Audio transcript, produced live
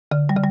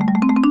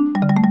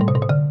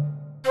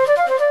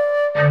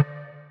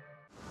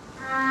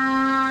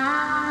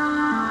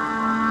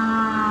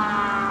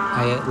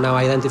now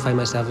identify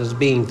myself as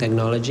being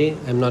technology.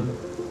 I'm not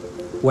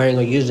wearing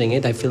or using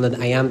it. I feel that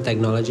I am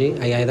technology.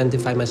 I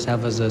identify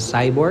myself as a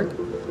cyborg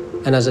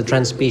and as a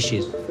trans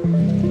species.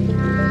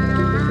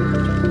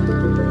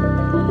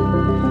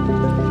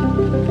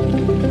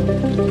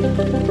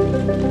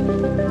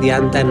 The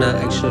antenna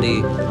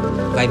actually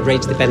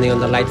vibrates depending on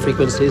the light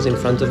frequencies in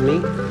front of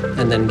me,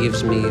 and then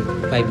gives me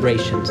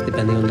vibrations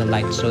depending on the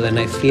light. So then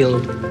I feel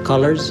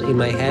colors in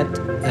my head,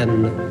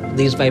 and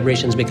these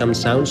vibrations become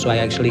sounds, so I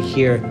actually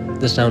hear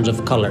the sounds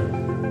of color.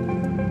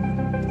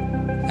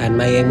 And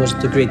my aim was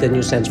to create a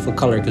new sense for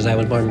color, because I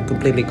was born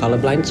completely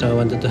colorblind, so I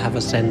wanted to have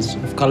a sense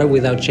of color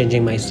without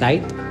changing my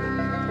sight.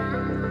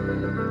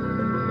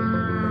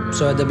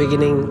 So at the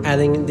beginning,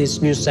 adding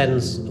this new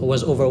sense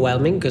was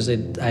overwhelming, because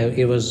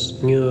it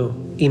was new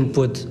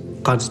input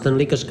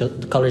constantly, because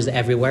the color is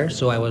everywhere.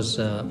 So I was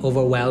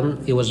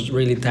overwhelmed. It was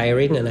really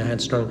tiring, and I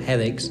had strong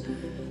headaches.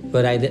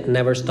 But I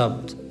never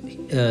stopped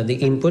the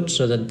input,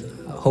 so that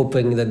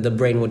hoping that the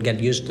brain would get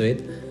used to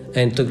it.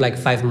 And it took like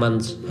 5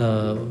 months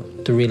to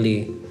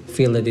really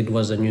feel that it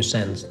was a new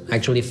sense.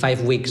 Actually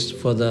 5 weeks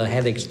for the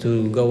headaches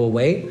to go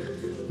away,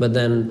 but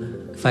then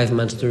 5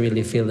 months to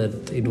really feel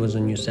that it was a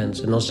new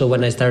sense. And also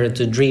when I started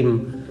to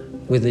dream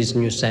with this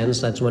new sense,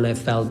 that's when I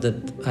felt that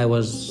I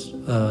was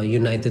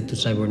united to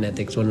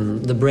cybernetics,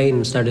 when the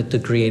brain started to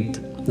create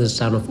the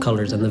sound of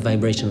colors and the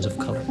vibrations of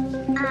color.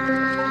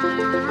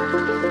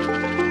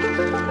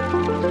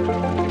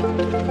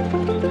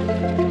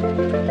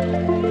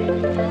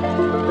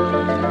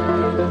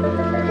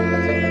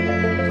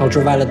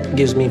 Ultraviolet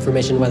gives me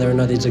information whether or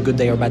not it's a good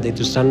day or bad day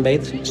to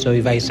sunbathe. So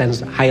if I sense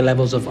high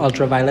levels of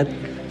ultraviolet,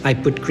 I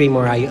put cream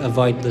or I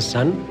avoid the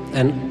sun.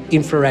 And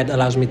infrared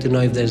allows me to know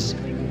if there's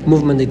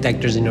movement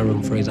detectors in a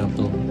room, for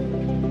example.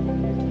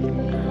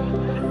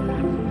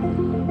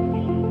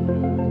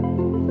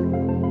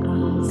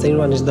 Thing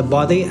one is the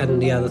body,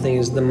 and the other thing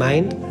is the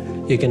mind.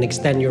 You can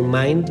extend your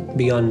mind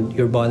beyond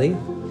your body,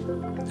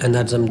 and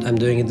that's I'm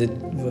doing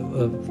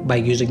it by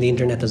using the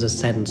internet as a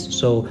sense.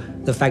 So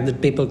the fact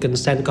that people can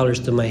send colors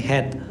to my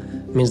head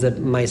means that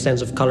my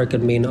sense of color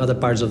can be in other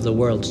parts of the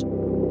world.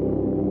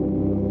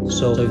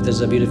 So if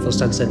there's a beautiful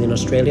sunset in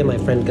Australia, my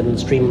friend can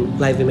stream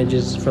live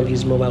images from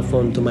his mobile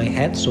phone to my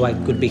head, so I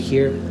could be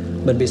here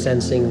but be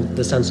sensing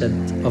the sunset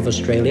of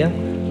Australia.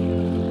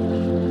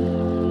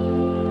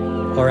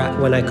 Or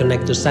when I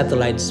connect to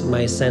satellites,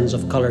 my sense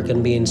of color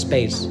can be in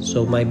space.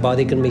 So my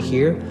body can be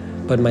here,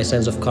 but my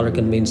sense of color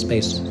can be in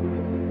space.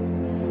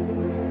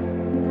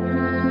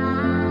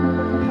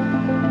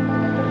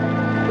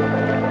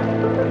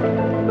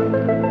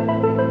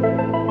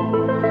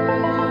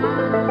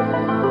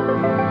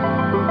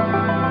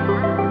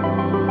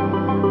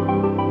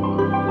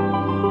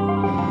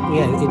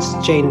 Yeah, it's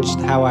changed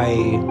how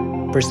I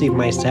perceive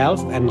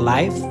myself and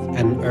life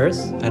and Earth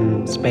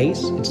and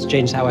space. It's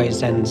changed how I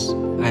sense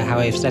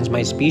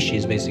my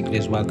species, basically,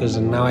 as well, because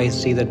now I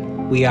see that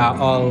we are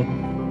all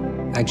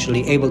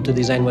actually able to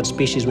design what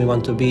species we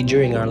want to be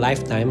during our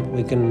lifetime.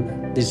 We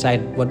can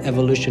decide what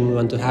evolution we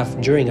want to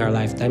have during our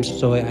lifetimes.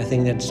 So I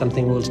think that's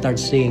something we'll start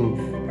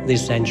seeing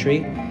this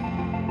century.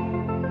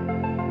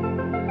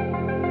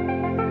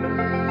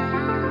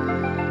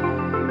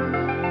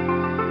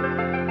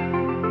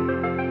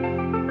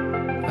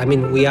 I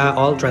mean, we are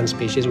all trans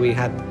species. We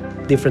had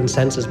different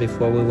senses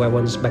before. We were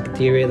once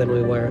bacteria, then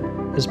we were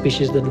a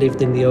species that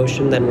lived in the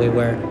ocean, then we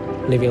were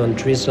living on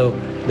trees. So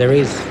there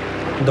is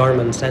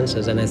dormant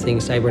senses, and I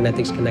think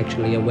cybernetics can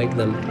actually awake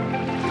them.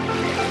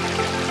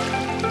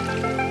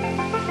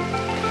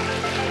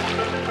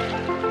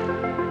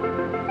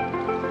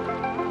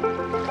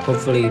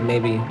 Hopefully,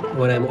 maybe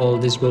when I'm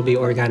old, this will be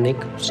organic.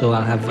 So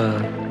I'll have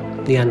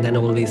the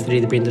antenna will be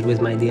 3D printed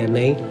with my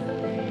DNA.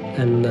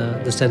 And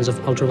the sense of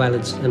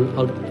ultraviolets and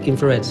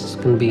infrareds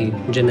can be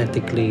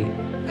genetically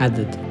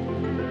added.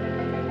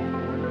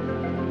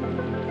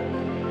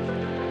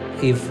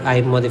 If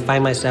I modify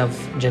myself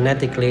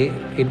genetically,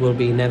 it will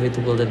be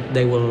inevitable that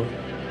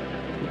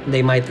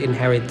they might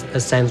inherit a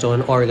sense or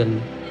an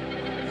organ.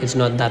 It's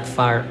not that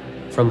far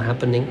from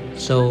happening.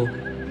 So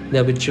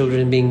there'll be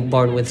children being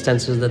born with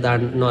senses that are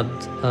not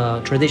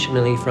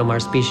traditionally from our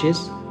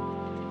species.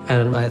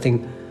 And I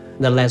think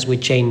the less we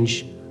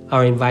change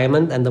our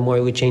environment and the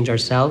more we change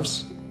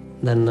ourselves,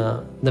 then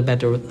the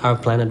better our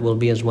planet will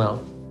be as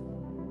well.